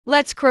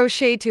Let's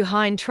crochet 2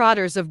 hind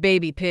trotters of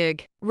baby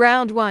pig.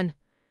 Round 1.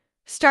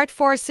 Start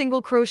 4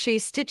 single crochet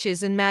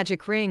stitches in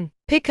magic ring.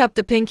 Pick up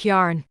the pink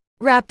yarn.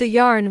 Wrap the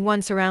yarn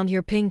once around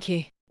your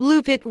pinky.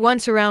 Loop it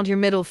once around your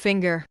middle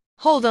finger.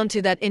 Hold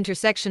onto that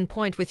intersection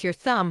point with your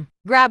thumb.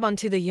 Grab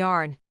onto the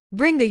yarn.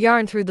 Bring the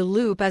yarn through the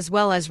loop as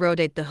well as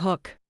rotate the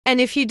hook. And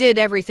if you did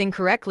everything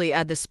correctly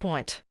at this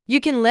point, you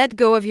can let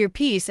go of your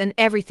piece and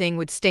everything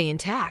would stay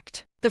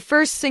intact. The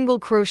first single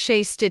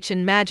crochet stitch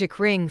in magic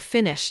ring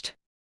finished.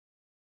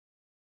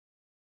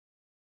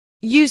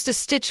 Use the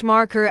stitch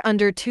marker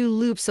under 2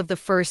 loops of the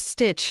first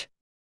stitch.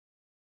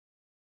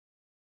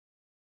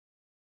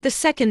 The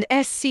second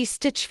SC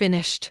stitch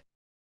finished.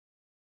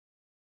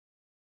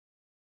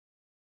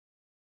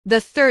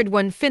 The third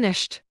one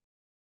finished.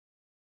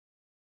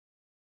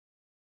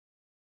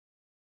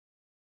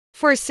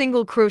 4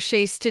 single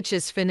crochet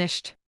stitches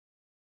finished.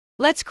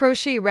 Let's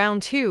crochet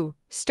round 2,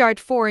 start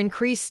 4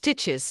 increased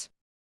stitches.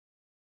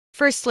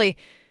 Firstly,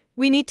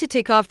 we need to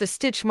take off the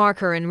stitch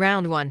marker in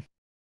round 1.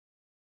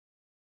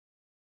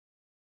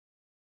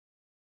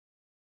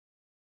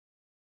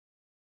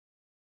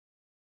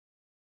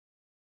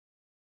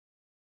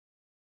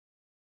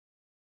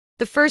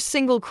 The first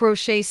single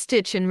crochet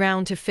stitch in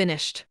round 2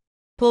 finished.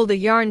 Pull the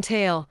yarn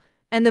tail,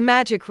 and the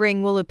magic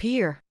ring will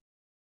appear.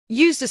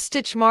 Use the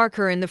stitch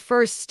marker in the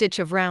first stitch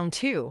of round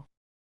 2.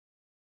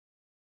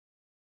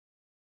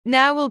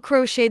 Now we'll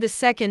crochet the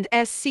second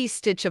SC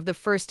stitch of the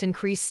first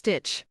increased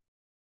stitch.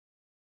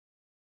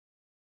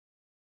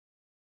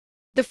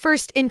 The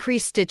first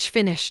increased stitch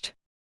finished.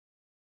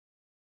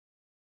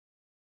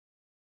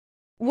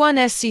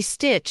 1 SC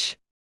stitch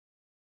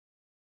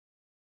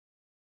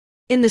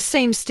in the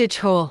same stitch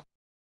hole.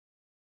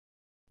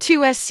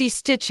 2 SC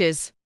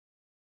stitches.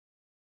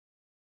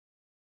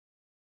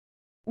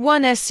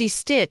 1 SC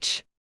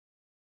stitch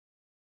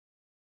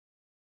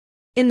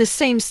in the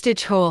same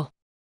stitch hole.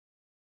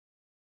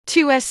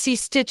 2 SC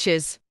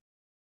stitches.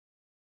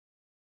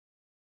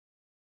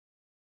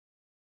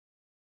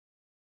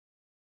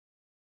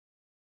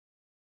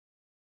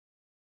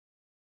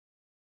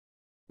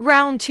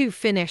 Round 2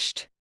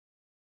 finished.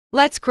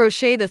 Let's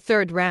crochet the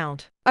third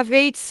round of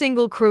 8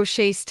 single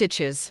crochet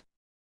stitches.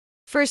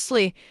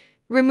 Firstly,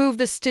 remove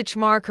the stitch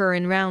marker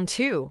in round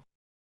 2.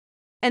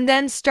 And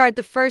then start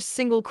the first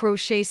single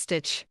crochet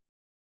stitch.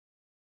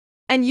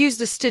 And use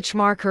the stitch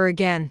marker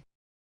again.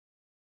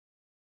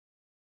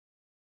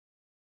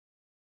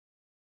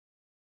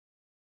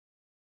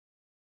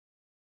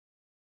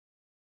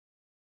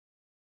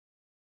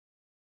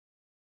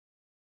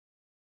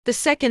 The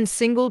second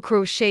single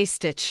crochet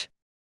stitch.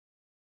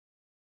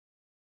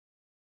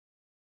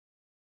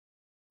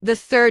 The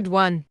third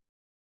one.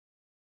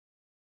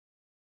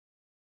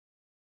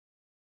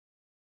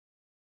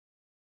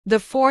 The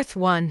fourth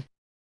one.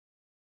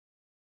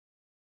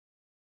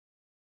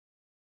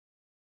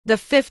 The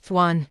fifth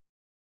one.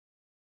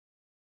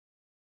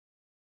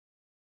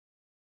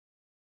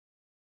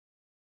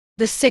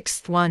 The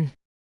sixth one.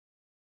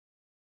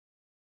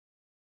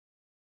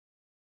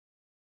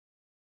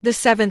 The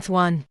seventh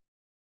one.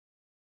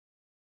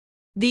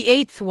 The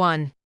eighth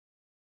one.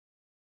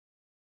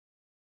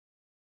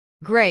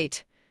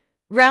 Great!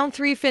 Round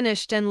 3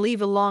 finished, and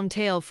leave a long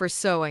tail for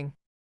sewing.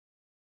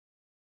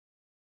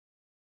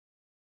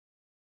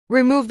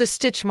 Remove the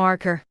stitch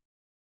marker.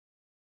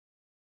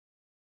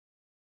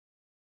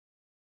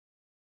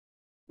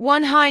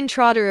 1 hind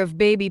trotter of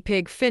baby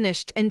pig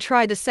finished, and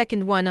try the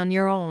second one on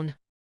your own.